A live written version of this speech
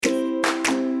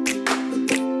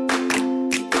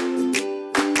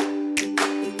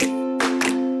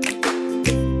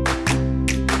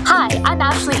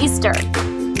Ashley Easter.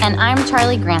 And I'm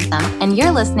Charlie Grantham, and you're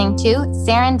listening to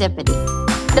Serendipity,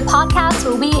 the podcast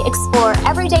where we explore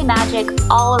everyday magic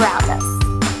all around us.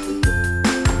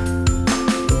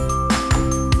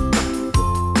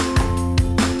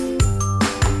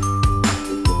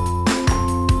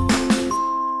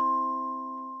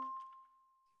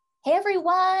 Hey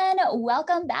everyone,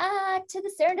 welcome back to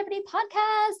the Serendipity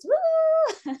podcast. Woo!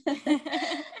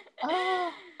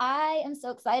 Oh, I am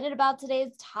so excited about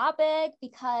today's topic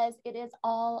because it is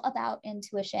all about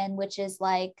intuition, which is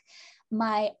like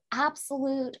my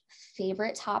absolute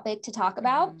favorite topic to talk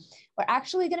about. We're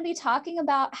actually going to be talking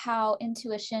about how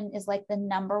intuition is like the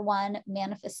number one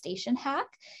manifestation hack.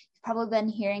 You've probably been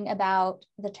hearing about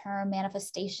the term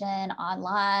manifestation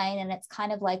online, and it's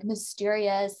kind of like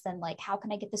mysterious and like, how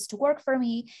can I get this to work for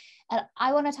me? And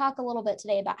I want to talk a little bit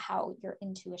today about how your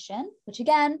intuition, which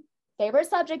again, favorite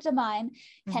subject of mine,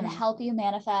 can help you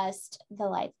manifest the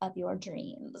life of your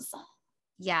dreams.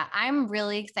 Yeah, I'm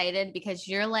really excited because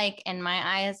you're like, in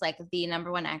my eyes, like the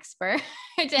number one expert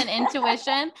in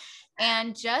intuition.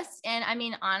 And I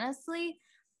mean, honestly,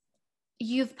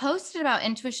 you've posted about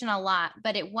intuition a lot,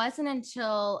 but it wasn't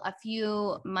until a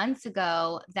few months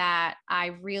ago that I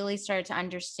really started to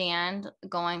understand,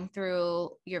 going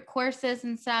through your courses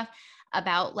and stuff,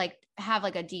 about like have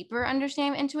like a deeper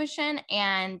understanding of intuition.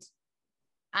 And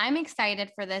I'm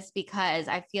excited for this because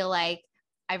I feel like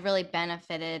I've really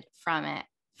benefited from it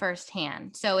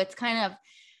firsthand. So it's kind of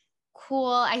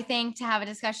cool, I think, to have a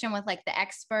discussion with like the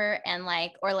expert and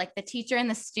like, or like the teacher and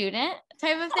the student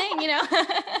type of thing, you know?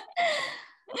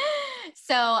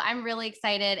 So I'm really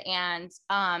excited. And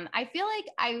I feel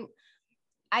like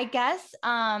I guess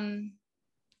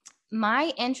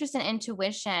my interest in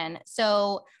intuition.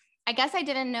 So I guess I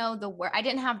didn't know the word. I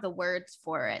didn't have the words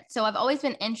for it. So I've always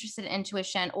been interested in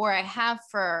intuition, or I have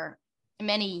for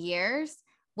many years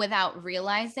without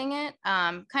realizing it.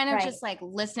 Kind of Right. just like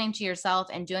listening to yourself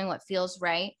and doing what feels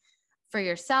right for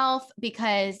yourself.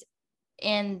 Because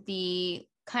in the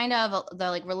kind of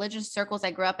the like religious circles I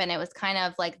grew up in, it was kind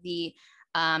of like the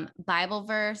Bible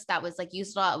verse that was like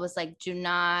used a lot. It was like, do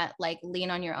not like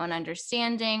lean on your own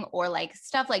understanding, or like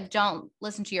stuff like, don't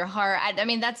listen to your heart. I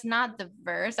mean, that's not the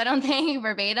verse, I don't think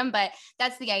verbatim, but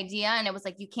that's the idea. And it was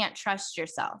like, you can't trust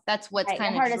yourself. That's what's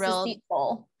kind of drilled.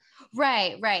 Deceitful.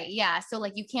 Right. Yeah. So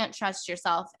like, you can't trust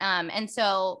yourself. And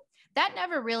so that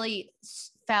never really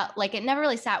felt like, it never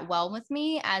really sat well with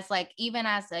me as like, even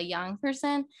as a young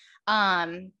person.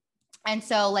 And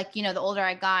so like, you know, the older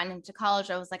I got into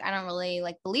college, I was like, I don't really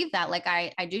like believe that. Like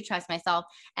I do trust myself.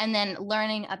 And then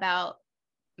learning about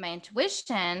my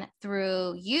intuition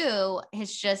through you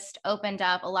has just opened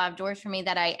up a lot of doors for me,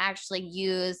 that I actually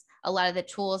use a lot of the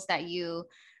tools that you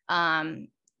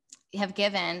have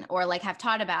given or like have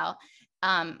taught about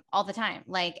all the time,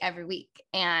 like every week.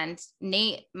 And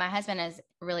Nate, my husband, is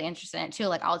really interested in it too.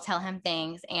 Like I'll tell him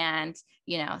things, and,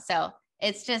 you know, so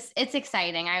it's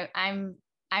exciting.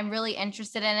 I'm really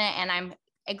interested in it. And I'm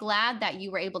glad that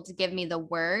you were able to give me the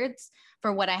words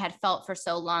for what I had felt for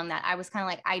so long, that I was kind of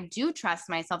like, I do trust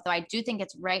myself, though I do think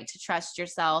it's right to trust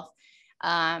yourself,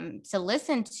 to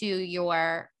listen to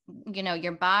your, you know,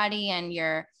 your body and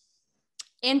your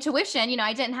intuition. You know,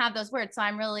 I didn't have those words. So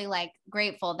I'm really like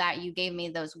grateful that you gave me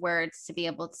those words to be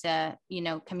able to, you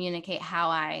know, communicate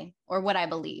what I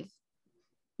believe.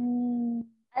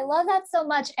 I love that so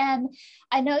much. And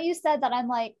I know you said that I'm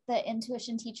like the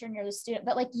intuition teacher and you're the student,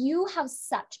 but like you have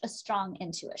such a strong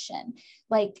intuition.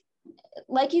 Like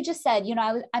you just said, you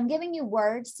know, I'm giving you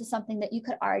words to something that you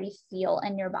could already feel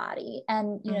in your body.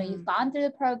 And, you know, you've gone through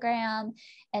the program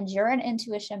and you're an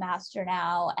intuition master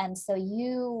now. And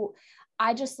so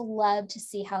I just love to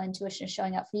see how intuition is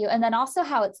showing up for you. And then also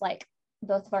how it's like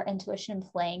both of our intuition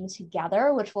playing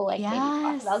together, which we'll like maybe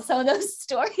talk about some of those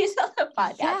stories on the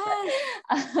podcast.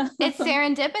 Yes. It's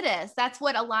serendipitous. That's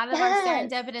what a lot of our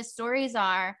serendipitous stories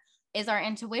are, is our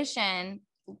intuition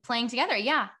playing together.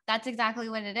 Yeah, that's exactly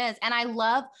what it is. And I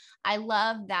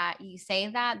love that you say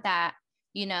that,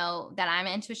 you know, that I'm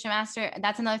an intuition master.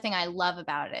 That's another thing I love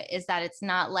about it, is that it's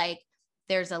not like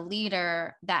there's a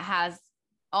leader that has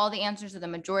all the answers, or the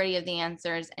majority of the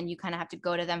answers, and you kind of have to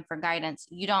go to them for guidance.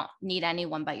 You don't need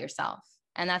anyone but yourself.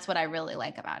 And that's what I really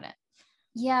like about it.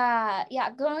 Yeah.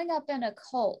 Growing up in a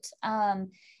cult, and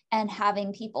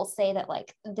having people say that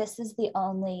like, this is the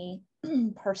only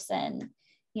person,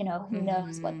 you know, who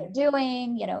knows what they're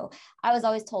doing. You know, I was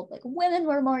always told like women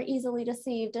were more easily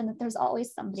deceived, and that there's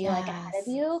always somebody like ahead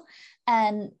of you.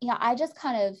 And yeah, I just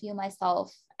kind of view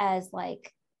myself as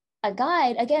like a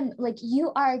guide, again, like you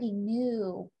already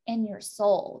knew in your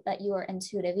soul that you were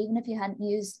intuitive, even if you hadn't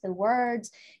used the words,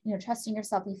 trusting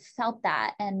yourself, you felt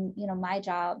that. And, my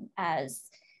job as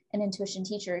an intuition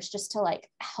teacher is just to like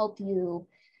help you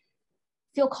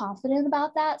feel confident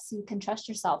about that so you can trust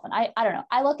yourself. And I don't know,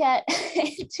 I look at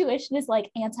intuition as like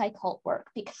anti-cult work,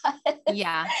 because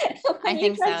yeah, when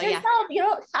you trust yourself, you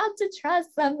don't have to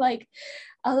trust some like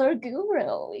other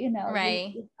guru,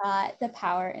 right. you've got the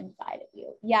power inside of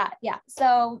you. Yeah.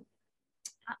 So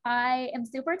I am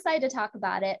super excited to talk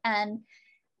about it. And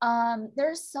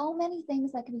there's so many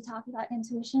things that can be talked about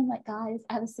intuition. Like, guys,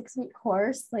 I have a 6-week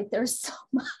course. Like, there's so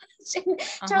much. And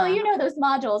Charlie, those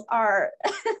modules are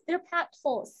they're packed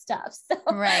full of stuff. So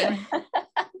right. I'm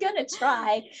gonna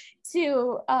try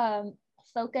to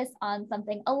focus on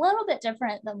something a little bit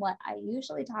different than what I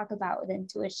usually talk about with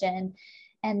intuition.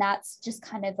 And that's just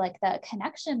kind of like the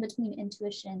connection between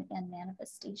intuition and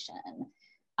manifestation.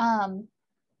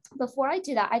 Before I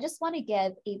do that, I just want to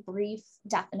give a brief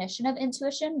definition of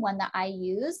intuition, one that I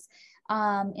use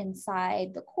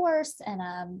inside the course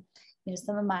and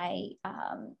some of my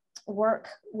work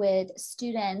with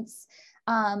students.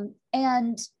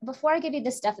 And before I give you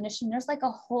this definition, there's like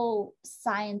a whole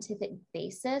scientific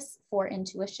basis for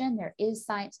intuition. There is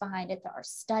science behind it. There are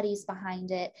studies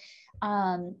behind it.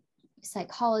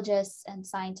 Psychologists and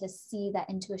scientists see that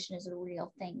intuition is a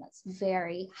real thing that's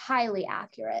very highly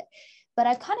accurate. But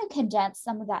I've kind of condensed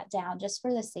some of that down just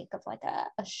for the sake of like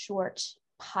a short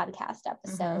podcast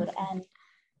episode. And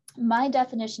my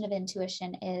definition of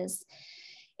intuition is,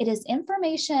 it is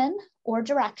information or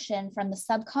direction from the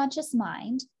subconscious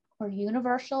mind or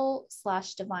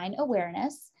universal/divine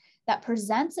awareness that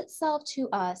presents itself to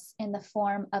us in the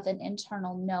form of an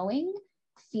internal knowing,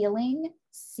 feeling,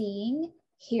 seeing,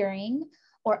 hearing,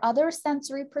 or other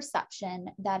sensory perception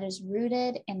that is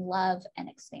rooted in love and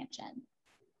expansion.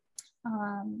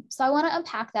 So I want to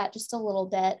unpack that just a little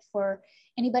bit for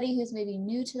anybody who's maybe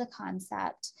new to the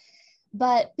concept.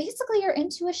 But basically your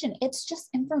intuition, it's just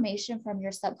information from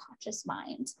your subconscious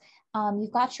mind.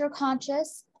 You've got your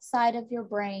conscious side of your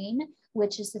brain,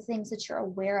 which is the things that you're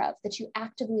aware of, that you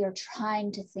actively are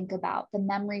trying to think about, the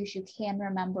memories you can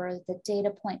remember, the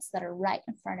data points that are right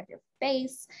in front of your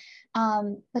face.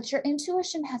 But your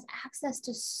intuition has access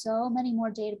to so many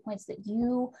more data points that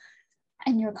you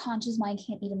and your conscious mind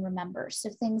can't even remember. So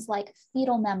things like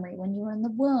fetal memory when you were in the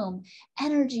womb,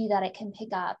 energy that it can pick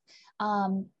up,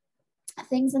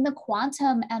 things in the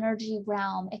quantum energy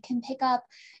realm. It can pick up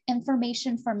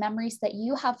information from memories that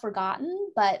you have forgotten,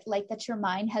 but like that your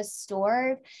mind has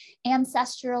stored,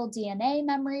 ancestral DNA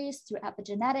memories through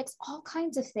epigenetics, all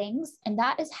kinds of things. And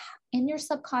that is in your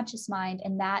subconscious mind.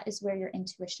 And that is where your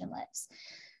intuition lives.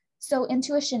 So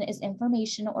intuition is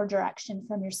information or direction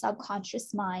from your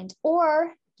subconscious mind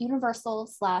or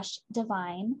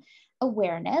universal/divine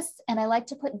awareness. And I like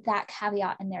to put that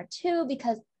caveat in there too,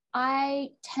 because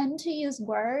I tend to use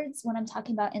words when I'm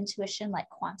talking about intuition like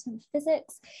quantum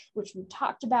physics, which we've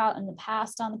talked about in the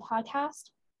past on the podcast.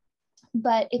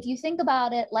 But if you think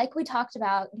about it, like we talked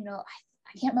about,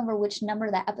 I can't remember which number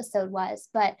that episode was,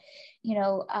 but,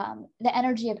 the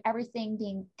energy of everything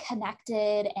being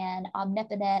connected and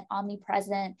omnipotent,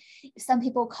 omnipresent. Some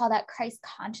people call that Christ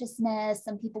consciousness.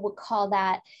 Some people would call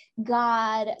that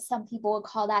God. Some people would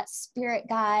call that spirit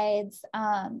guides.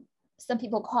 Some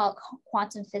people call it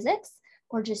quantum physics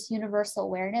or just universal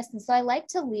awareness. And so I like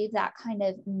to leave that kind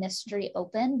of mystery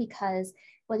open, because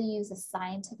whether you use a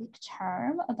scientific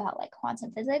term about like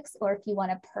quantum physics, or if you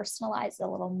want to personalize it a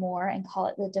little more and call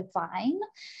it the divine,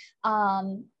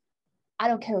 I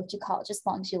don't care what you call it, just as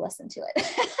long as you listen to it.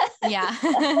 Yeah.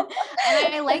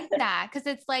 And I like that, because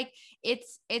it's like,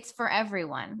 it's for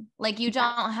everyone. Like you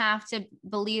don't have to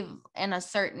believe in a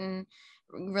certain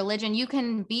religion. You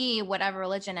can be whatever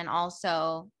religion and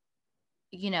also,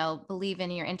 believe in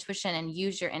your intuition and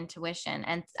use your intuition.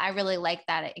 And I really like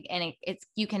that. And it's,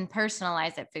 you can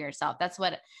personalize it for yourself. That's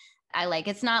what I like.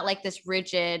 It's not like this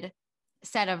rigid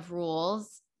set of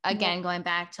rules. Again, going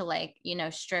back to like,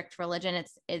 strict religion,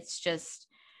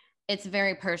 it's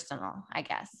very personal, I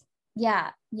guess.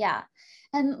 Yeah.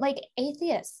 And like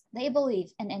atheists, they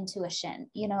believe in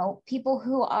intuition. People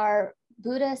who are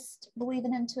Buddhist believe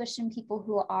in intuition, people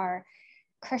who are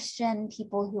Christian,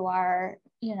 people who are,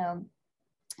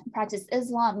 practice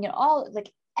Islam, all like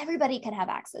everybody can have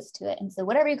access to it. And so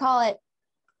whatever you call it,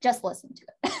 just listen to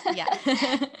it. Yeah.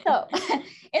 So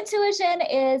intuition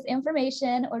is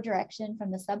information or direction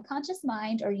from the subconscious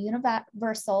mind or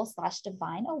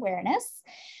universal/divine awareness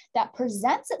that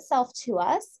presents itself to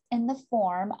us in the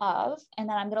form of, and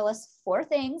then I'm going to list 4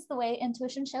 things the way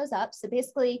intuition shows up. So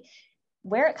basically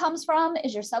where it comes from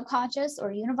is your subconscious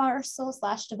or universal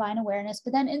 / divine awareness,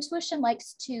 but then intuition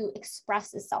likes to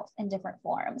express itself in different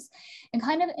forms. And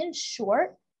kind of in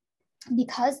short,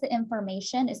 because the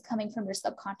information is coming from your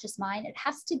subconscious mind, it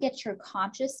has to get your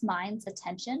conscious mind's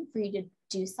attention for you to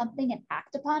do something and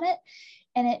act upon it.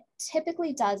 And it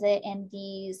typically does it in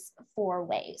these 4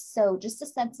 ways. So just a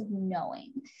sense of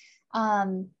knowing.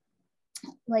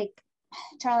 Like,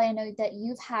 Charlie, I know that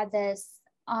you've had this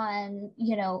on,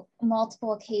 you know,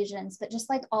 multiple occasions, but just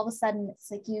like all of a sudden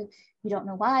it's like you don't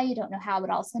know why, you don't know how, but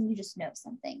all of a sudden you just know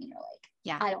something and you're like,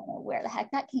 yeah, I don't know where the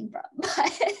heck that came from,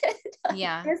 but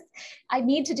yeah, I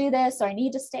need to do this, or I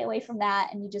need to stay away from that.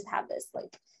 And you just have this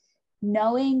like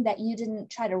knowing that you didn't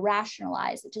try to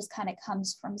rationalize. It just kind of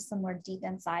comes from somewhere deep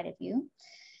inside of you.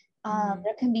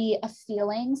 There can be a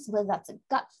feeling, so whether that's a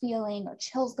gut feeling or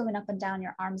chills going up and down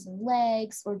your arms and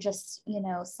legs, or just, you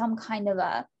know, some kind of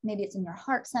maybe it's in your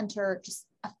heart center, just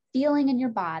a feeling in your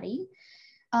body.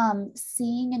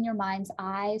 Seeing in your mind's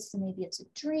eyes, so maybe it's a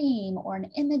dream or an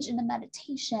image in a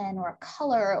meditation or a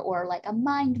color or like a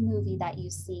mind movie that you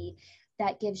see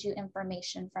that gives you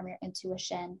information from your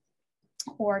intuition.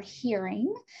 Or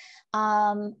hearing.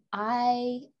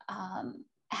 I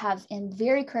have, in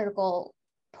very critical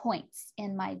points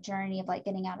in my journey of like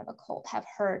getting out of a cult, have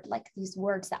heard like these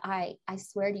words that I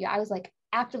swear to you, I was like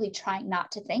actively trying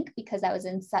not to think because I was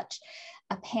in such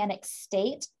a panic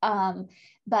state.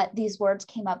 But these words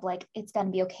came up like, it's going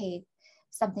to be okay.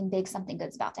 Something big, something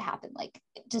good's about to happen. Like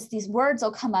just these words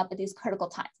will come up at these critical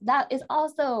times. That is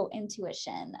also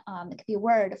intuition. It could be a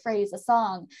word, a phrase, a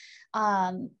song,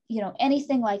 you know,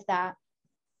 anything like that.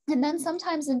 And then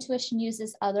sometimes intuition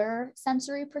uses other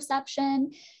sensory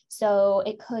perception. So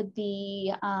it could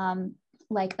be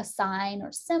like a sign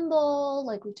or symbol,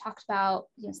 like we talked about,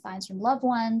 you know, signs from loved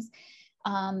ones.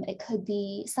 It could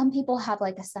be, some people have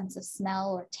like a sense of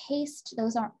smell or taste.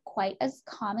 Those aren't quite as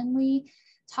commonly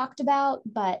talked about,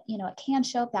 but you know, it can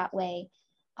show up that way.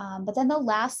 But then the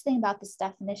last thing about this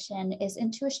definition is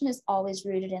intuition is always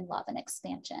rooted in love and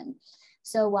expansion.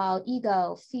 So while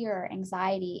ego, fear,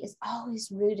 anxiety is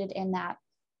always rooted in that,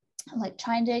 like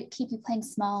trying to keep you playing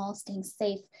small, staying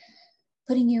safe,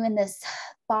 putting you in this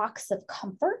box of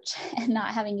comfort and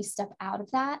not having you step out of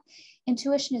that,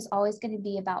 intuition is always going to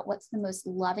be about what's the most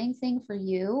loving thing for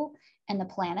you and the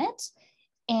planet,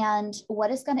 and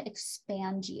what is going to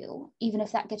expand you, even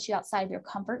if that gets you outside of your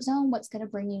comfort zone, what's going to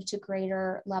bring you to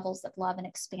greater levels of love and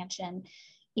expansion,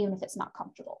 even if it's not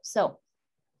comfortable. So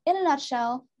in a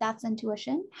nutshell, that's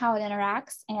intuition, how it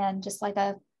interacts, and just like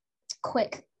a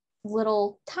quick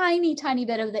little tiny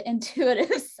bit of the intuitive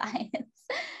science.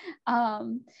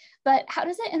 But how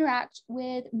does it interact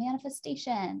with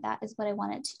manifestation? That is what I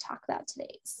wanted to talk about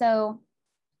today. So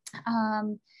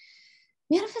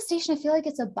manifestation, I feel like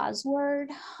it's a buzzword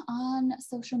on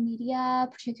social media,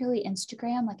 particularly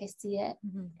Instagram. Like I see it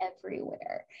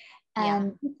everywhere.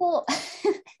 And people, I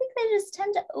think they just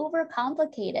tend to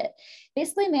overcomplicate it.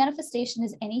 Basically, manifestation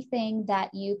is anything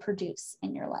that you produce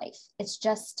in your life. It's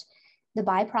just the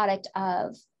byproduct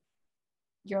of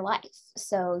your life.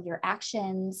 So your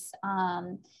actions,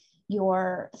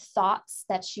 your thoughts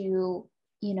that you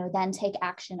then take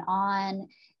action on.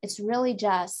 It's really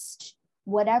just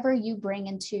whatever you bring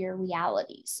into your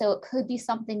reality. So it could be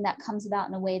something that comes about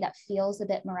in a way that feels a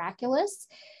bit miraculous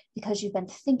because you've been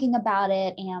thinking about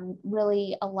it and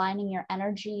really aligning your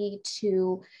energy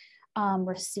to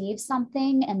receive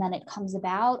something, and then it comes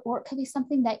about. Or it could be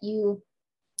something that you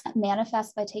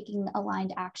manifest by taking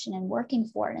aligned action and working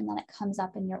for it, and then it comes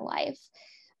up in your life.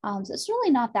 So it's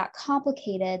really not that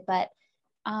complicated, but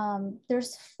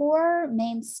there's 4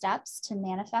 main steps to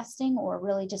manifesting, or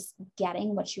really just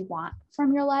getting what you want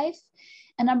from your life.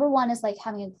 And number 1 is like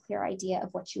having a clear idea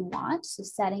of what you want. So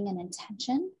setting an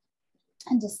intention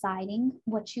and deciding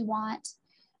what you want.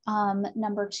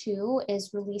 Number 2 is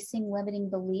releasing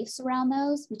limiting beliefs around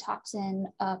those. We talked in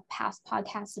a past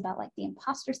podcast about like the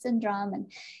imposter syndrome,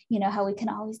 and how we can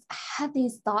always have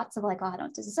these thoughts of like, oh, I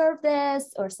don't deserve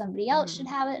this, or somebody else should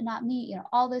have it, not me,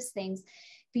 all those things.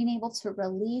 Being able to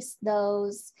release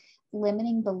those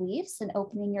limiting beliefs and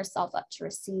opening yourself up to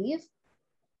receive.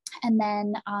 And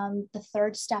then the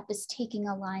 3rd step is taking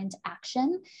aligned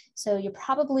action. So you're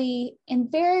probably, in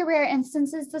very rare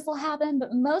instances, this will happen,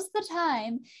 but most of the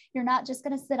time, you're not just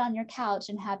going to sit on your couch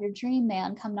and have your dream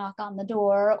man come knock on the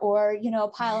door, or, a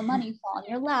pile of money fall on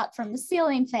your lap from the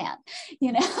ceiling fan.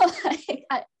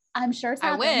 I'm sure it's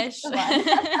happened. I wish.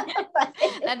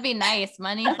 That'd be nice.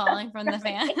 Money falling from the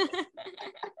fan.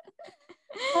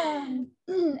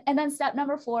 And then step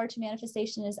number 4 to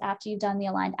manifestation is, after you've done the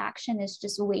aligned action, is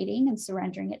just waiting and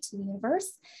surrendering it to the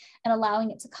universe and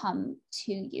allowing it to come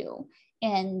to you.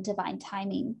 in divine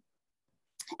timing.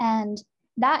 And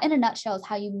that in a nutshell is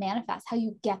how you manifest, how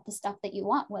you get the stuff that you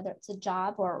want, whether it's a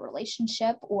job or a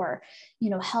relationship or,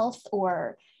 health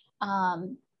or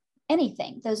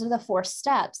anything. Those are the 4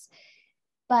 steps.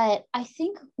 But I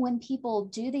think when people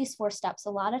do these 4 steps,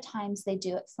 a lot of times they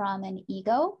do it from an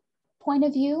ego point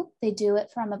of view. They do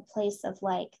it from a place of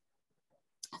like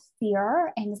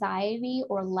fear, anxiety,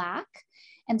 or lack.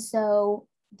 And so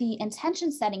the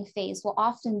intention setting phase will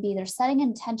often be they're setting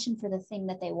intention for the thing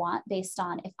that they want based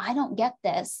on, if I don't get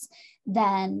this,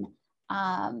 then,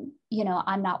 I'm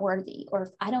not worthy. Or if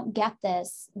I don't get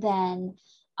this, then,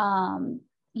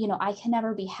 I can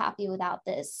never be happy without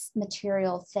this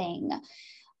material thing.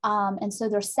 And so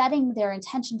they're setting their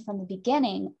intention from the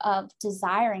beginning of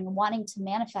desiring, wanting to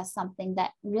manifest something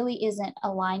that really isn't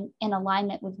in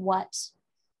alignment with what,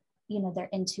 their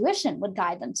intuition would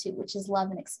guide them to, which is love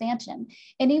and expansion.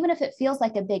 And even if it feels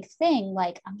like a big thing,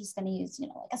 like I'm just going to use, like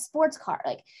a sports car,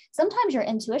 like sometimes your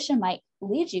intuition might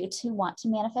lead you to want to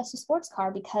manifest a sports car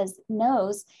because it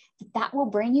knows that will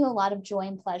bring you a lot of joy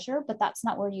and pleasure, but that's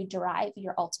not where you derive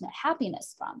your ultimate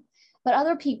happiness from. But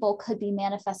other people could be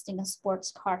manifesting a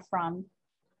sports car from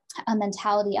a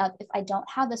mentality of, if I don't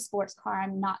have a sports car,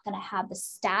 I'm not going to have the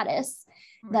status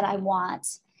that I want.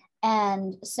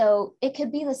 And so it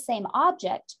could be the same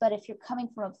object, but if you're coming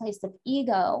from a place of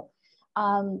ego,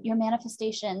 your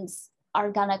manifestations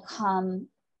are going to come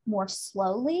more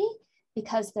slowly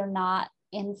because they're not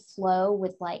in flow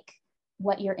with like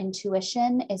what your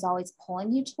intuition is always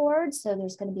pulling you towards. So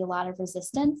there's going to be a lot of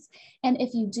resistance. And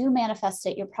if you do manifest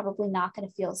it, you're probably not going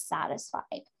to feel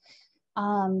satisfied.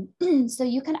 So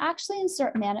you can actually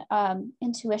insert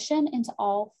intuition into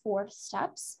all 4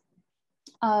 steps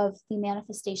of the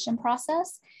manifestation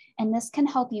process. And this can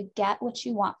help you get what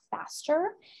you want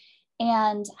faster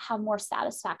and have more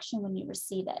satisfaction when you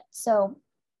receive it. So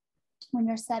when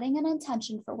you're setting an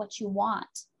intention for what you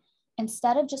want,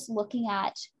 instead of just looking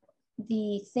at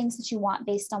the things that you want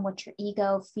based on what your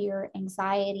ego, fear,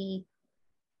 anxiety,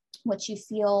 what you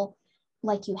feel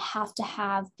like you have to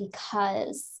have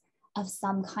because of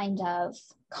some kind of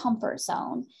comfort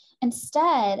zone,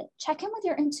 instead check in with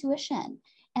your intuition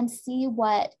and see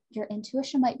what your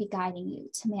intuition might be guiding you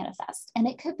to manifest. And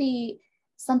it could be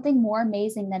something more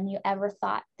amazing than you ever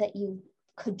thought that you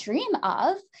could dream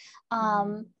of.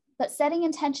 But setting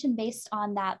intention based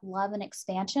on that love and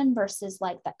expansion versus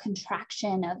like that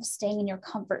contraction of staying in your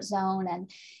comfort zone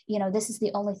and, this is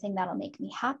the only thing that'll make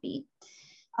me happy.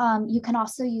 You can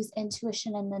also use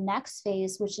intuition in the next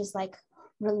phase, which is like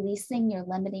releasing your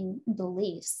limiting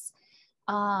beliefs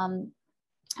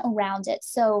around it.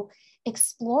 So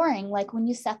exploring, like when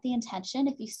you set the intention,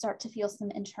 if you start to feel some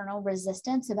internal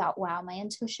resistance about, wow, my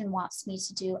intuition wants me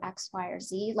to do X, Y, or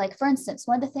Z. Like for instance,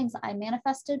 one of the things I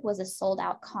manifested was a sold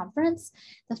out conference.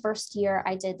 The first year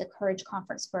I did the Courage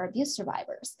Conference for Abuse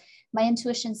Survivors. My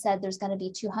intuition said there's going to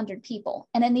be 200 people.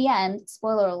 And in the end,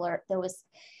 spoiler alert, there was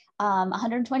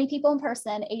 120 people in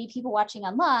person, 80 people watching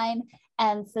online.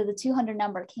 And so the 200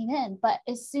 number came in. But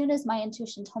as soon as my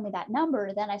intuition told me that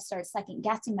number, then I started second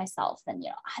guessing myself. And,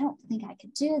 I don't think I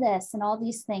could do this and all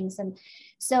these things. And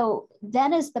so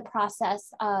then is the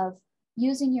process of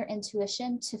using your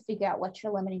intuition to figure out what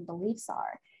your limiting beliefs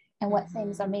are and what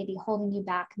things are maybe holding you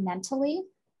back mentally.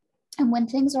 And when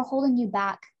things are holding you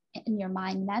back in your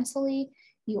mind mentally,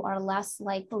 you are less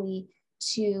likely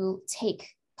to take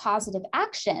positive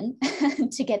action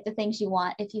to get the things you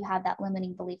want if you have that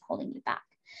limiting belief holding you back.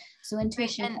 So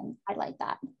intuition can highlight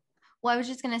that. Well, I was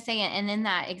just going to say, and in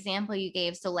that example you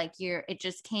gave, so like it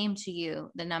just came to you,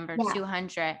 the number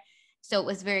 200. So it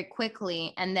was very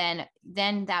quickly. And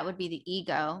then that would be the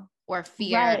ego or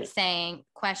fear saying,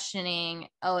 questioning,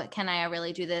 oh, can I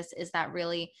really do this? Is that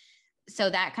really? So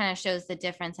that kind of shows the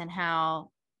difference in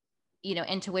how,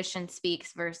 intuition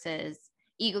speaks versus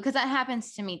ego. Cause that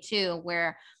happens to me too,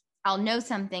 where I'll know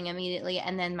something immediately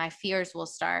and then my fears will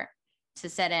start to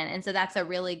set in. And so that's a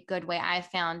really good way I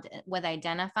found with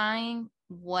identifying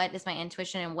what is my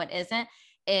intuition and what isn't,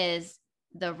 is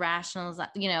the rational,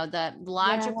 the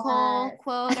logical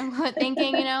quote unquote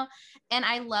thinking, and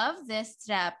I love this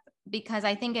step because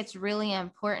I think it's really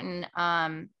important.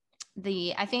 I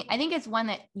think it's one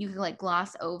that you can like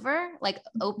gloss over, like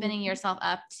opening yourself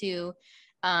up to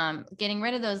getting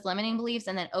rid of those limiting beliefs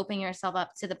and then opening yourself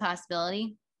up to the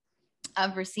possibility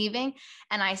of receiving.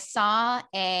 And I saw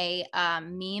a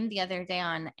meme the other day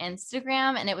on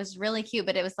Instagram and it was really cute,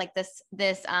 but it was like this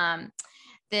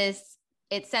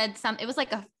it said it was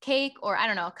like a cake or I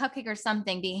don't know, a cupcake or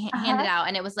something being handed out.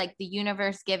 And it was like the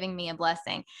universe giving me a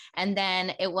blessing. And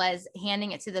then it was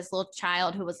handing it to this little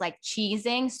child who was like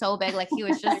cheesing so big. Like he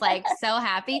was just like so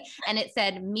happy. And it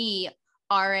said me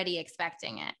already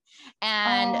expecting it.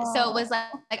 And so it was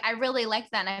like, I really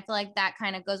liked that. And I feel like that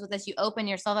kind of goes with this. You open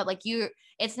yourself up, like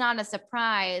it's not a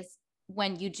surprise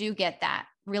when you do get that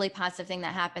really positive thing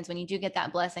that happens, when you do get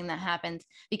that blessing that happens,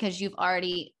 because you've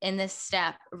already in this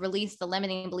step released the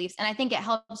limiting beliefs. And I think it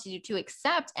helps you to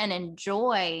accept and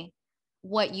enjoy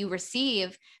what you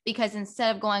receive, because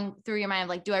instead of going through your mind of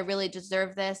like, do I really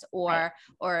deserve this? Or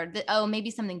oh,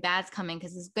 maybe something bad's coming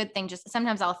because it's a good thing. Just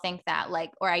sometimes I'll think that,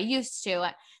 like, or I used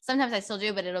to, sometimes I still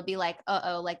do, but it'll be like,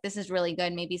 like this is really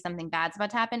good. Maybe something bad's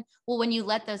about to happen. Well, when you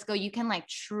let those go, you can like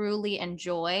truly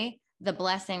enjoy the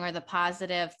blessing or the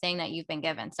positive thing that you've been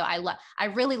given. So I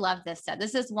really love this set.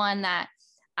 This is one that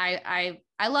I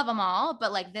love them all,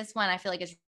 but like this one, I feel like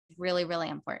is really, really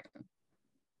important.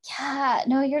 Yeah,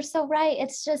 no, you're so right.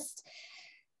 It's just,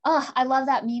 I love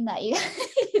that meme that you,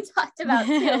 you talked about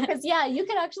too. Because yeah, you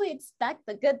can actually expect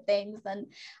the good things. And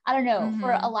I don't know,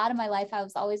 for a lot of my life, I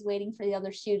was always waiting for the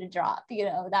other shoe to drop,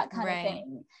 that kind of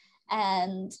thing.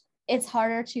 And it's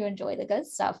harder to enjoy the good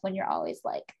stuff when you're always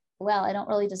like, well, I don't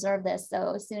really deserve this.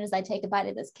 So as soon as I take a bite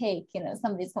of this cake,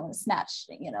 somebody's going to snatch,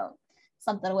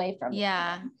 something away from me.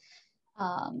 Yeah.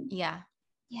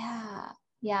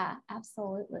 Yeah,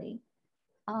 absolutely.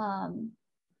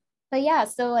 But yeah,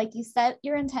 so like you set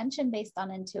your intention based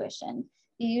on intuition.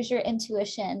 You use your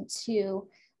intuition to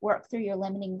work through your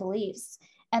limiting beliefs,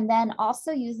 and then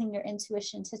also using your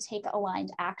intuition to take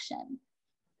aligned action.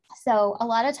 So a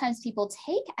lot of times people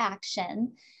take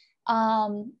action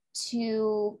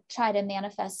to try to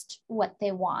manifest what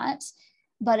they want,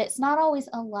 but it's not always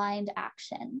aligned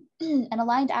action. And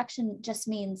aligned action just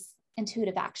means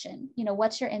intuitive action.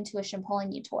 What's your intuition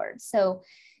pulling you towards? So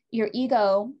your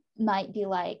ego might be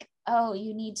like, oh,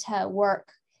 you need to work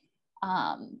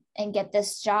and get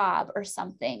this job or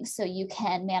something so you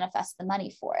can manifest the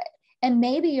money for it. And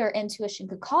maybe your intuition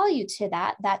could call you to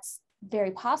that. That's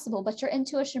very possible. But your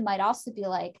intuition might also be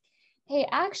like, hey,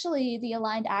 actually, the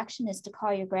aligned action is to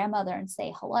call your grandmother and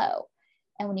say hello.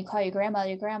 And when you call your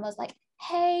grandma's like,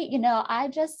 hey, I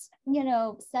just,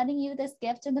 sending you this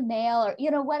gift in the mail,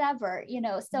 or, whatever,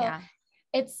 so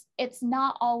it's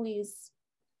not always,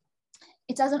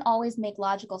 it doesn't always make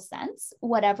logical sense,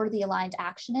 whatever the aligned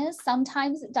action is.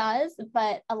 Sometimes it does,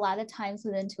 but a lot of times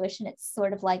with intuition, it's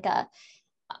sort of like a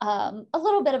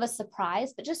little bit of a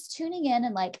surprise, but just tuning in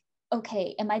and like,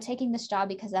 okay, am I taking this job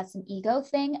because that's an ego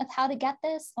thing of how to get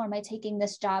this? Or am I taking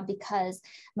this job because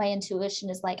my intuition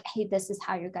is like, hey, this is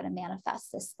how you're going to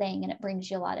manifest this thing. And it brings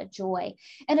you a lot of joy.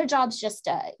 And a job's just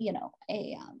a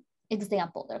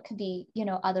example. There could be,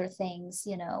 other things,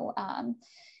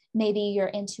 maybe your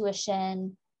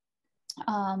intuition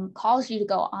calls you to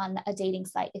go on a dating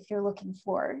site if you're looking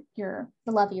for the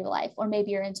love of your life. Or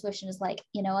maybe your intuition is like,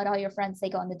 what all your friends say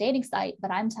go on the dating site, but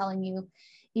I'm telling you,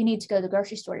 you need to go to the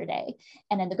grocery store today.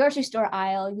 And in the grocery store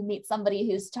aisle, you meet somebody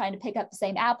who's trying to pick up the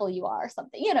same apple you are, or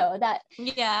something, that.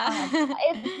 Yeah.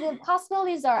 The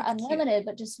possibilities are That's unlimited, cute.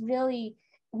 but just really,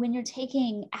 when you're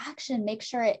taking action, make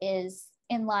sure it is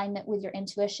in alignment with your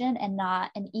intuition and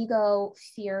not an ego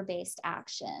fear-based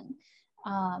action.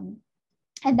 And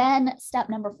then step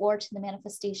number 4 to the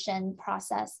manifestation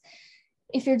process.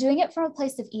 If you're doing it from a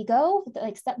place of ego,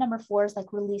 like step number 4 is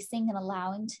like releasing and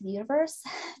allowing to the universe.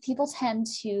 People tend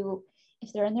to,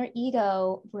 if they're in their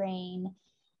ego brain,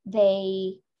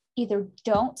 they either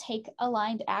don't take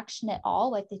aligned action at all,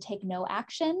 like they take no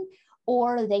action,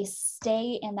 or they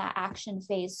stay in that action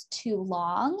phase too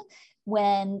long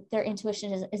when their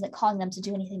intuition isn't calling them to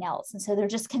do anything else. And so they're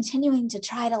just continuing to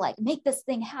try to like make this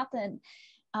thing happen,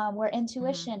 where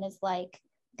intuition is like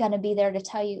going to be there to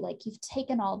tell you, like, you've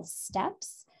taken all the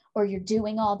steps or you're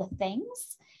doing all the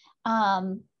things.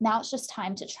 Now it's just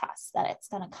time to trust that it's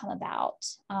going to come about.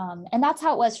 And that's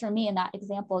how it was for me in that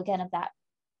example, again, of that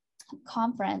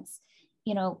conference.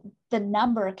 The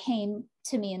number came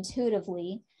to me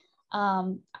intuitively.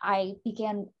 I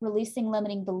began releasing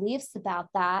limiting beliefs about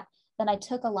that. Then I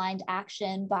took aligned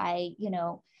action by,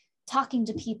 talking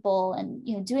to people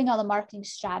and, doing all the marketing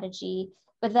strategy.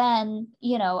 But then,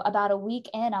 about a week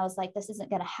in, I was like, this isn't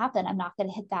going to happen. I'm not going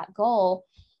to hit that goal.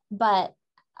 But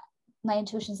my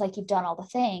intuition's like, you've done all the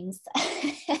things.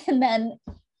 And then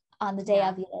on the day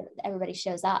of it, everybody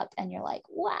shows up and you're like,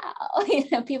 wow,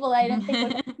 people I didn't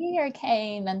think would be here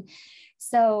came. And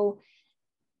so,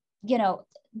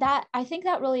 that, I think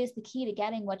that really is the key to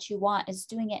getting what you want, is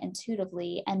doing it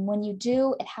intuitively. And when you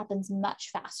do, it happens much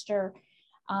faster.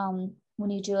 When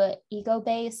you do it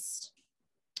ego-based,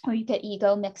 or you get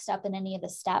ego mixed up in any of the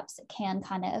steps, it can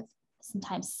kind of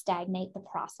sometimes stagnate the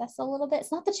process a little bit.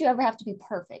 It's not that you ever have to be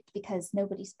perfect, because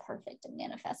nobody's perfect in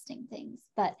manifesting things,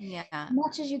 but as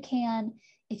much as you can,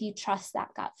 if you trust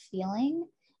that gut feeling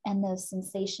and those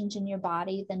sensations in your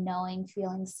body, the knowing,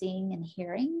 feeling, seeing, and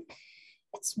hearing,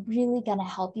 it's really going to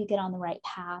help you get on the right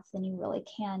path, and you really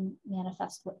can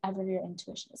manifest whatever your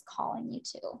intuition is calling you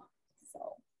to.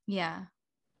 So yeah,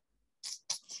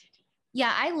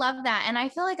 I love that. And I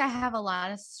feel like I have a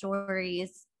lot of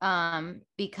stories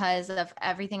because of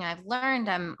everything I've learned.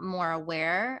 I'm more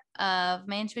aware of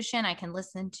my intuition. I can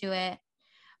listen to it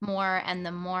more. And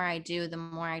the more I do, the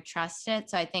more I trust it.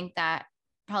 So I think that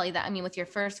probably that, I mean, with your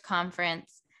first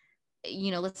conference,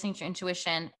 you know, listening to your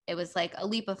intuition, it was like a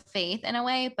leap of faith in a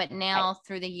way, but now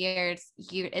through the years,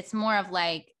 it's more of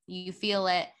like, you feel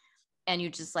it and you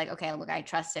just like, okay, look, I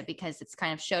trust it because it's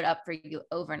kind of showed up for you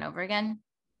over and over again.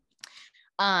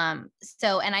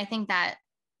 So, and I think that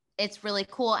it's really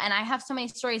cool. And I have so many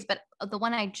stories, but the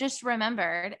one I just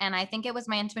remembered, and I think it was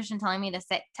my intuition telling me to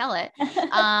tell it,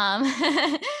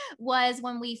 was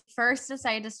when we first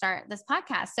decided to start this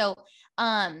podcast. So,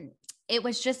 it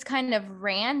was just kind of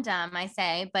random, I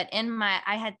say, but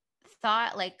I had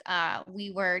thought like,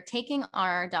 we were taking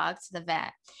our dog to the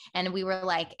vet, and we were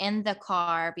like in the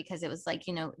car because it was like,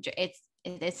 you know,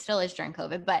 it still is during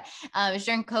COVID, but it was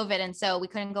during COVID. And so we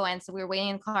couldn't go in. So we were waiting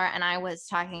in the car, and I was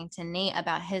talking to Nate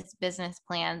about his business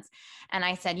plans. And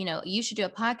I said, you know, you should do a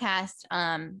podcast.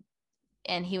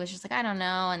 And he was just like, I don't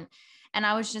know. And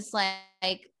I was just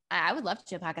like, I would love to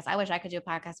do a podcast. I wish I could do a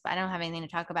podcast, but I don't have anything to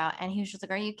talk about. And he was just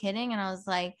like, are you kidding? And I was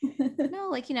like, no,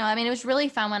 like, you know, I mean, it was really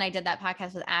fun when I did that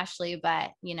podcast with Ashley,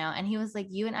 but, you know, and he was like,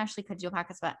 you and Ashley could do a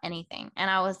podcast about anything. And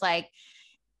I was like,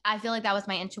 I feel like that was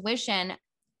my intuition.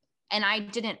 And I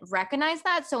didn't recognize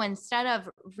that. So instead of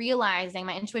realizing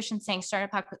my intuition saying start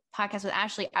a podcast with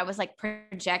Ashley, I was like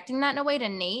projecting that in a way to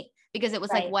Nate, because it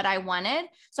was like what I wanted.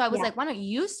 So I was like, why don't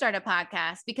you start a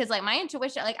podcast? Because like my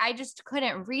intuition, like I just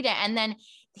couldn't read it. And then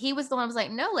he was the one who was like,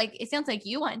 no, like it sounds like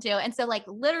you want to. And so like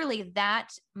literally that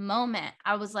moment,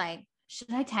 I was like,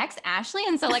 should I text Ashley?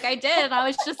 And so like I did. And I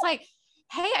was just like,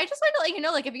 hey, I just wanted to let you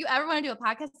know, like, if you ever want to do a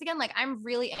podcast again, like, I'm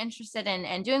really interested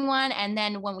in doing one. And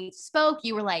then when we spoke,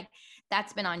 you were like,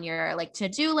 that's been on your like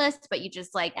to-do list, but you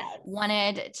just like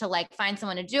wanted to like find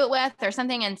someone to do it with or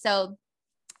something. And so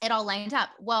it all lined up.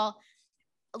 Well,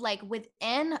 like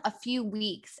within a few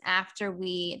weeks after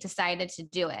we decided to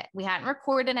do it, we hadn't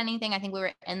recorded anything. I think we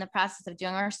were in the process of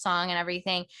doing our song and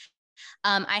everything.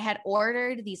 I had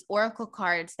ordered these oracle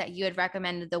cards that you had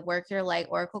recommended, the Work Your Light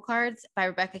oracle cards by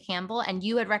Rebecca Campbell. And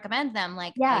you had recommended them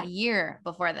like a year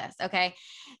before this. Okay.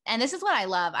 And this is what I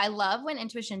love. I love when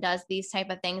intuition does these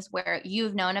type of things where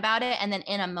you've known about it, and then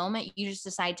in a moment you just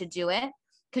decide to do it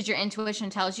because your intuition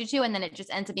tells you to, and then it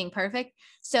just ends up being perfect.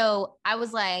 So I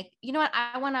was like, you know what?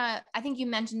 I think you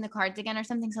mentioned the cards again or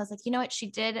something. So I was like, you know what?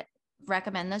 She did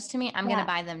recommend those to me. I'm going to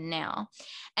buy them now.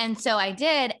 And so I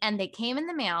did, and they came in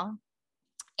the mail.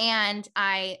 And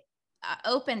I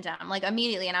opened them like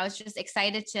immediately, and I was just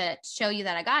excited to show you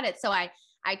that I got it. So I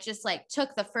just like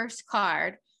took the first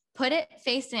card, put it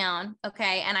face down.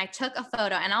 Okay. And I took a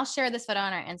photo, and I'll share this photo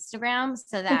on our Instagram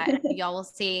so that y'all will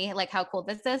see like how cool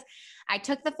this is. I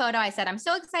took the photo. I said, I'm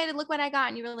so excited. Look what I got.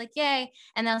 And you were like, yay.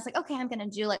 And then I was like, okay, I'm going to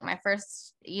do like my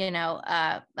first, you know,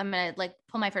 I'm going to like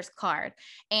pull my first card.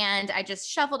 And I just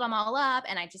shuffled them all up,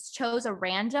 and I just chose a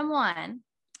random one.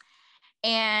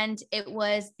 And it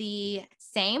was the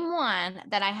same one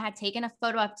that I had taken a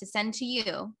photo of to send to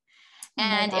you.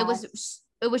 And it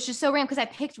was just so random because I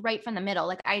picked right from the middle.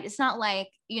 Like it's not like,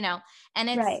 you know, and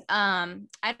it's,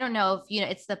 I don't know if, you know,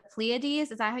 it's the Pleiades.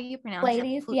 Is that how you pronounce it?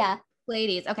 Pleiades. Yeah.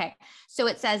 Pleiades. Okay. So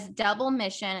it says double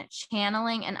mission,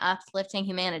 channeling and uplifting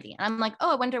humanity. And I'm like,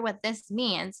 oh, I wonder what this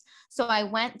means. So I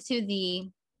went to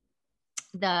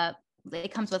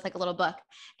it comes with like a little book,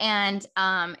 and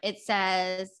it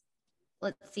says,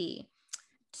 let's see,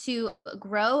 to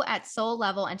grow at soul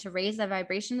level and to raise the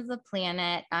vibration of the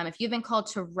planet. If you've been called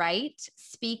to write,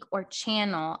 speak, or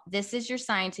channel, this is your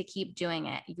sign to keep doing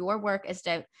it. Your work is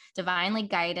divinely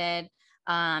guided.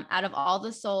 Out of all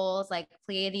the souls, like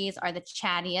Pleiades are the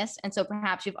chattiest. And so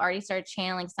perhaps you've already started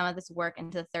channeling some of this work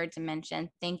into the third dimension.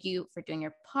 Thank you for doing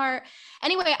your part.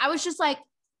 Anyway, I was just like,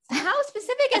 how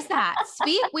specific is that?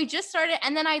 Speak. We just started.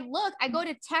 And then I go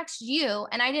to text you,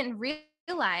 and I didn't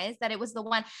realize that it was the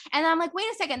one. And I'm like, wait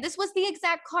a second, this was the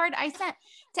exact card I sent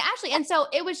to Ashley. And so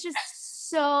it was just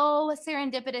so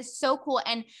serendipitous, so cool.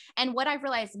 And what I've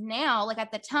realized now, like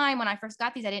at the time when I first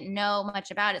got these, I didn't know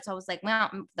much about it. So I was like, well,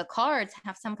 the cards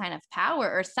have some kind of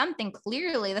power or something,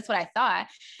 clearly. That's what I thought.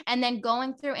 And then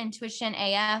going through Intuition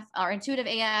AF or Intuitive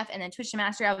AF and Intuition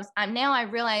Mastery, now I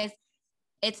realize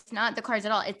it's not the cards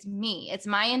at all. It's me. It's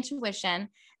my intuition.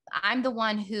 I'm the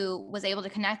one who was able to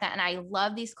connect that. And I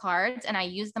love these cards and I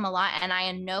use them a lot. And I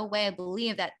in no way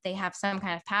believe that they have some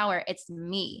kind of power. It's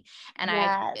me. And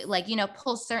I like,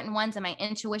 pull certain ones in my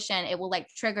intuition. It will like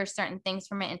trigger certain things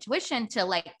from my intuition to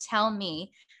like tell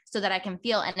me so that I can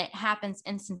feel, and it happens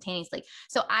instantaneously.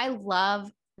 So I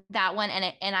love that one.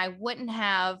 And I wouldn't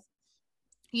have,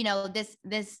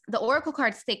 the Oracle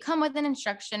cards, they come with an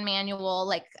instruction manual,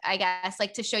 like, I guess,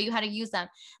 like to show you how to use them.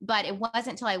 But it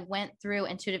wasn't until I went through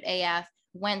Intuitive AF,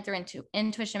 went through into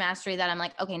Intuition Mastery that I'm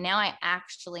like, okay, now I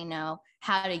actually know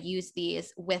how to use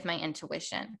these with my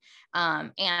intuition.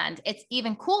 And it's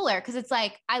even cooler because it's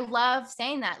like, I love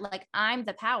saying that, like, I'm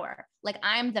the power, like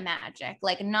I'm the magic,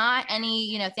 like not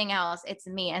any, thing else. It's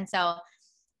me. And so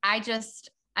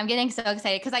I'm getting so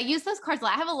excited because I use those cards a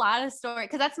lot. I have a lot of story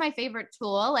because that's my favorite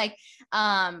tool. Like,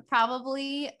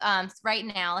 probably, right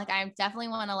now, like I definitely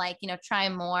want to like, try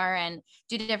more and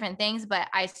do different things, but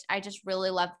I just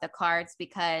really love the cards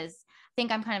because I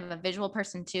think I'm kind of a visual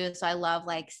person too. So I love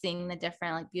like seeing the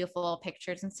different, like beautiful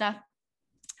pictures and stuff.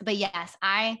 But yes,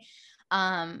 I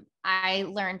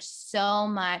learned so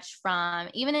much from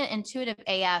even in Intuitive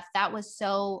AF. That was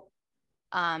so,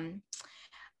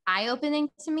 eye-opening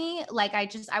to me. Like I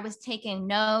was taking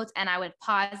notes and I would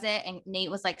pause it, and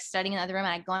Nate was like studying in the other room,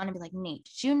 and I'd go on and be like, Nate,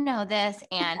 did you know this?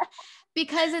 And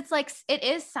because it's like, it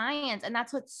is science. And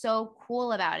that's what's so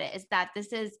cool about it, is that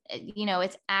this is,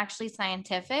 it's actually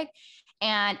scientific,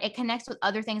 and it connects with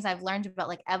other things I've learned about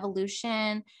like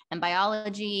evolution and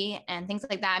biology and things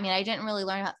like that. I mean, I didn't really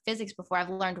learn about physics before.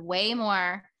 I've learned way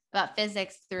more about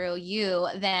physics through you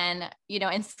than,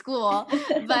 in school,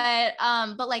 but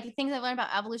like things I've learned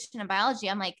about evolution and biology,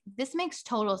 I'm like, this makes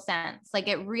total sense. Like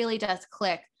it really does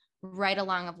click right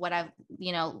along of what I've,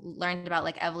 learned about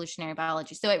like evolutionary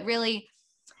biology. So it really,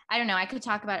 I don't know, I could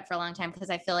talk about it for a long time because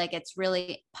I feel like it's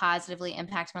really positively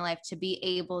impacted my life to be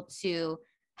able to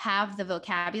have the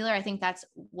vocabulary. I think that's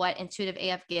what Intuitive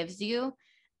AF gives you.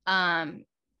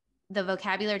 The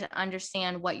vocabulary to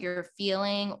understand what you're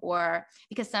feeling, or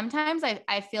because sometimes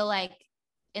I feel like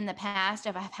in the past,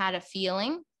 if I've had a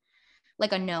feeling,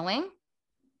 like a knowing,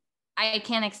 I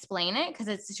can't explain it because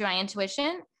it's through my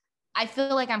intuition. I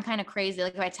feel like I'm kind of crazy.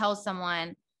 Like if I tell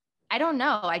someone, I don't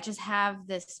know, I just have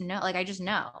this like I just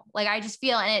know, like I just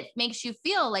feel, and it makes you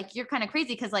feel like you're kind of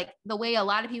crazy because like the way a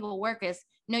lot of people work is,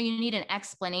 no, you need an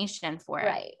explanation for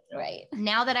it. Right.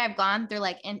 Now that I've gone through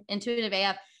like Intuitive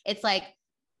AF, it's like,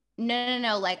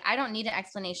 no, like I don't need an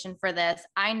explanation for this.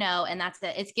 I know. And that's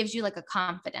it. It gives you like a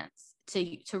confidence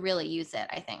to really use it,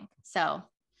 I think. So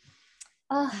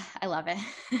I love it.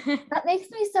 That makes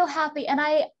me so happy. And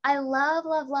I love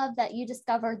that you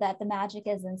discovered that the magic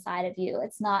is inside of you.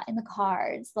 It's not in the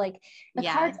cards. Like the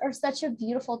cards are such a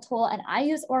beautiful tool. And I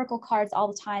use Oracle cards all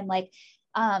the time. Like,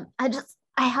 I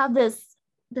have this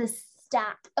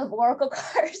stack of Oracle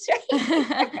cards right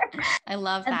here. I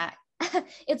love that.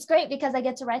 It's great because I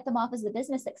get to write them off as a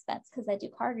business expense because I do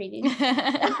card reading.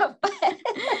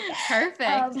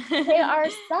 Perfect.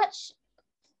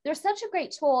 They're such a great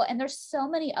tool, and there's so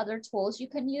many other tools you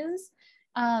can use,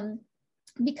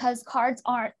 because cards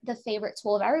aren't the favorite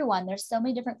tool of everyone. There's so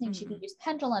many different things. You can use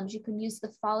pendulums, you can use the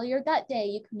follow your gut day,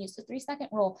 you can use the 3-second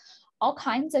rule, all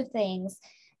kinds of things.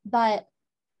 But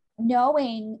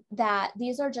knowing that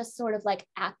these are just sort of like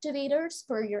activators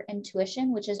for your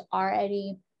intuition, which is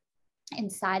already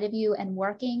inside of you and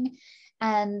working.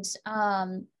 And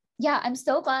I'm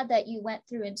so glad that you went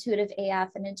through Intuitive AF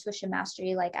and Intuition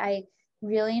Mastery. Like I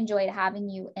really enjoyed having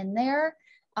you in there,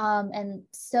 and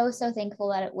so thankful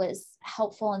that it was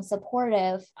helpful and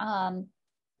supportive.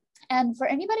 And for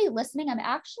anybody listening, I'm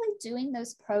actually doing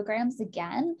those programs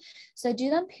again. So I do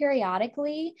them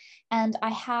periodically, and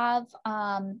I have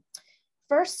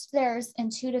first, there's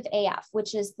Intuitive AF,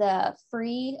 which is the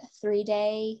free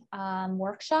 3-day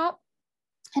workshop.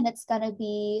 And it's going to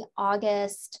be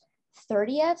August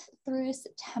 30th through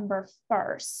September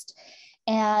 1st.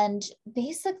 And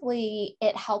basically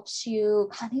it helps you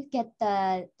kind of get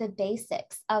the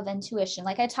basics of intuition.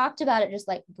 Like I talked about it just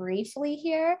like briefly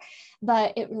here,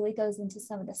 but it really goes into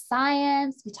some of the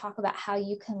science. We talk about how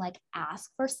you can like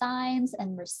ask for signs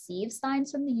and receive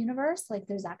signs from the universe. Like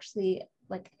there's actually,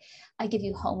 like, I give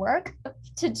you homework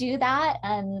to do that.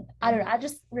 And I don't know, I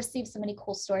just received so many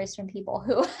cool stories from people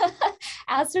who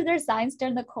asked for their signs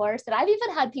during the course. And I've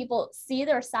even had people see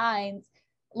their signs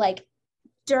like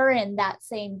during that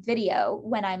same video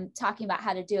when I'm talking about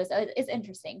how to do it. So it's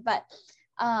interesting, but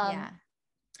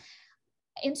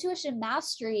Intuition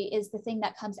Mastery is the thing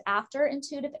that comes after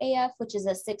Intuitive AF, which is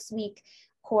a 6-week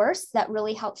course that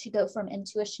really helps you go from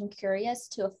intuition curious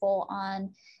to a full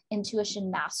on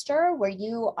intuition master, where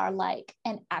you are like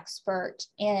an expert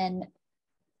in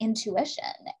intuition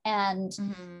and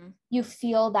you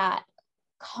feel that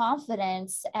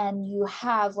confidence, and you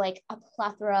have like a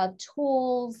plethora of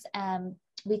tools, and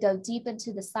we go deep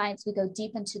into the science, we go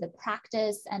deep into the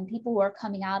practice, and people who are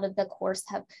coming out of the course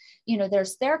have, you know,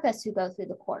 there's therapists who go through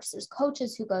the course, there's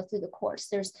coaches who go through the course,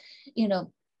 there's, you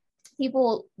know,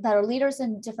 people that are leaders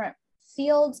in different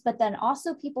fields, but then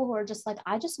also people who are just like,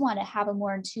 I just want to have a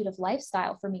more intuitive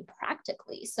lifestyle for me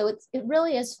practically. So it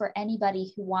really is for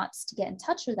anybody who wants to get in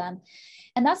touch with them.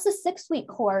 And that's the 6-week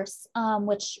course,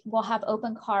 which will have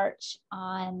open cart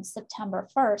on September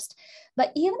 1st.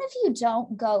 But even if you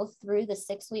don't go through the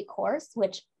 6-week course,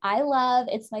 which I love,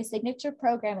 it's my signature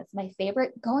program, it's my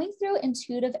favorite, going through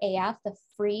Intuitive AF, the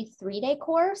free 3-day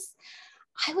course,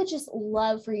 I would just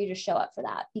love for you to show up for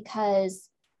that, because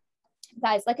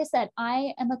guys, like I said,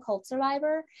 I am a cult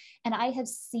survivor, and I have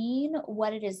seen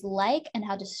what it is like and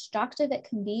how destructive it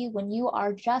can be when you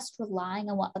are just relying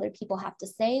on what other people have to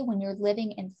say, when you're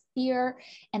living in fear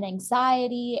and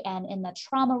anxiety and in the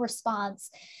trauma response.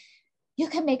 You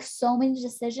can make so many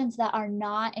decisions that are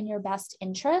not in your best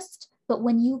interest, but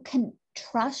when you can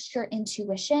trust your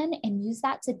intuition and use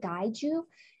that to guide you,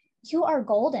 you are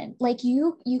golden. Like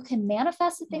you can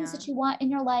manifest the things that you want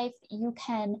in your life. You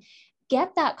can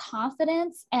get that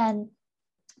confidence, and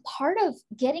part of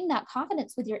getting that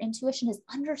confidence with your intuition is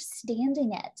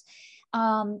understanding it.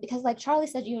 Because like Charlie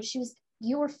said, you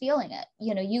were feeling it,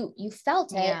 you know, you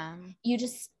felt it, you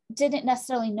just didn't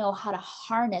necessarily know how to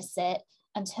harness it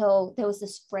until there was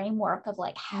this framework of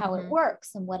like how it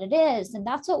works and what it is. And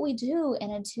that's what we do in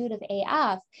Intuitive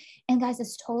AF. And guys,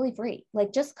 it's totally free.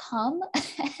 Like just come.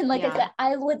 And like I said,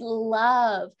 I would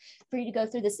love for you to go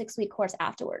through the 6-week course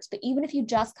afterwards. But even if you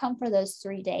just come for those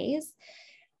 3 days,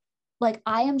 like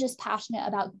I am just passionate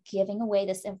about giving away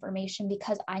this information,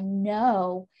 because I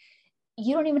know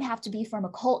you don't even have to be from a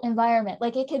cult environment.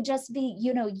 Like it could just be,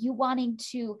 you know, you wanting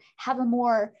to have a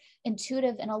more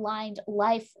intuitive and aligned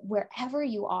life wherever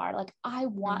you are. Like I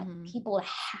want people to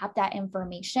have that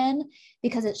information,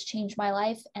 because it's changed my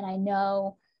life. And I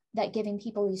know that giving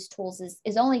people these tools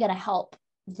is only going to help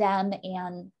them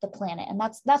and the planet. And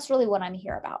that's really what I'm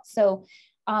here about. So,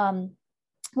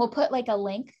 we'll put like a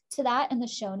link to that in the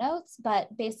show notes, but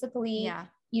basically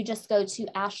you just go to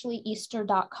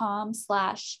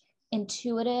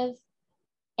ashlyeaster.com/intuitive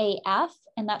AF.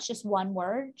 And that's just one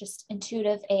word, just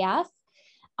Intuitive AF.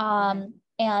 And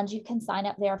you can sign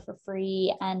up there for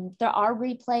free. And there are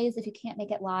replays if you can't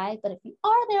make it live, but if you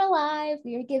are there live,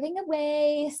 we are giving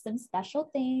away some special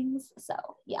things. So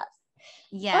yes.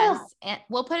 And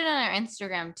we'll put it on our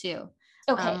Instagram too.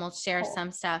 Okay. We'll share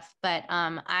some stuff, but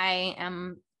I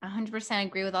am 100%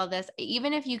 agree with all this.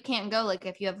 Even if you can't go, like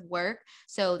if you have work,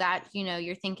 so that, you know,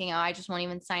 you're thinking, oh, I just won't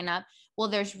even sign up. Well,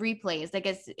 there's replays. Like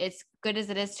it's good as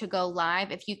it is to go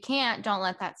live. If you can't, don't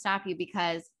let that stop you,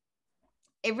 because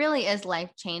it really is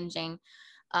life-changing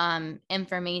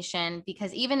information.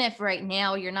 Because even if right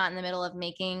now you're not in the middle of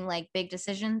making like big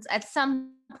decisions, at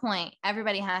some point,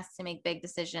 everybody has to make big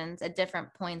decisions at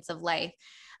different points of life.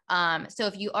 So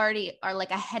if you already are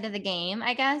like ahead of the game,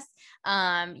 I guess,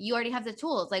 you already have the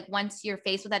tools. Like once you're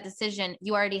faced with that decision,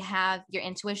 you already have your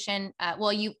intuition.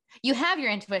 Well, you have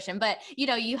your intuition, but you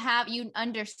know, you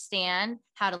understand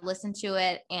how to listen to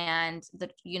it, and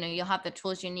you'll have the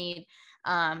tools you need,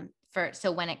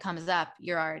 so when it comes up,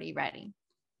 you're already ready.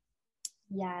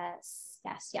 Yes.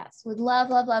 Would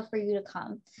love for you to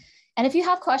come. And if you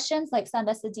have questions, like send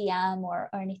us a DM or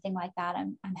anything like that.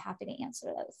 I'm happy to answer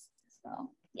those. So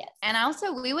yes. And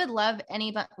also we would love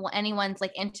anyone's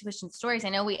like intuition stories. I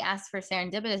know we ask for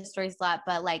serendipitous stories a lot,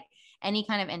 but like any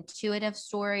kind of intuitive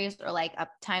stories, or like a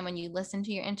time when you listen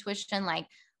to your intuition, like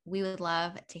we would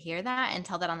love to hear that and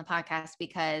tell that on the podcast,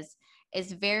 because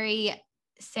it's very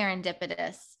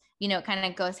serendipitous. You know, it kind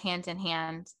of goes hand in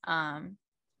hand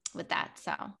with that.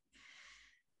 So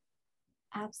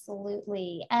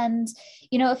absolutely. And,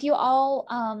 you know, if you all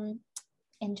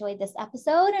enjoyed this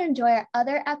episode or enjoy our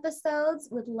other episodes,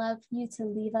 would love you to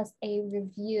leave us a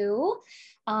review.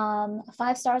 5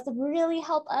 stars would really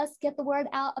help us get the word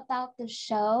out about the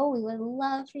show. We would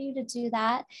love for you to do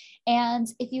that. And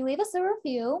if you leave us a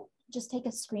review, just take a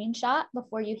screenshot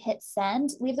before you hit send.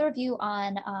 Leave the review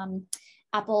on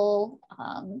Apple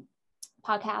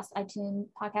Podcast, iTunes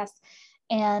Podcast,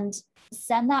 and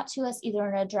send that to us either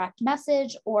in a direct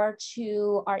message or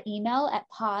to our email at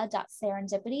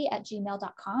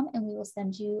pod.serendipity@gmail.com, and we will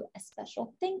send you a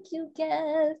special thank you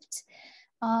gift.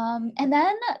 And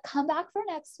then come back for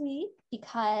next week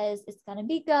because it's going to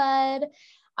be good.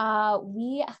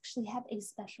 We actually have a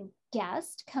special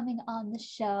guest coming on the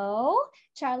show,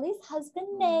 Charlie's husband,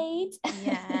 Nate.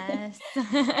 Yes.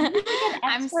 He's like an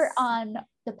expert on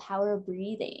the power of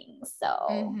breathing.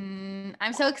 So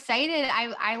I'm so excited.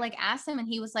 I like asked him and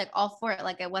he was like all for it.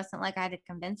 Like, it wasn't like I had to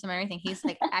convince him or anything. He's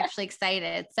like actually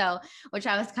excited. So, which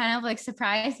I was kind of like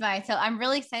surprised by. So I'm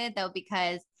really excited though,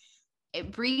 because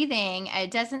breathing,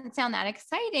 it doesn't sound that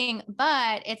exciting,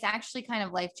 but it's actually kind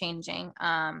of life-changing.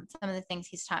 Some of the things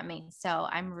he's taught me. So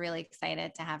I'm really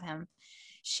excited to have him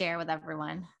share with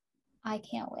everyone. I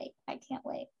can't wait.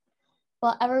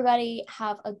 Well, everybody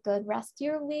have a good rest of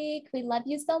your week. We love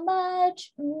you so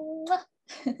much.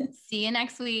 See you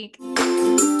next week.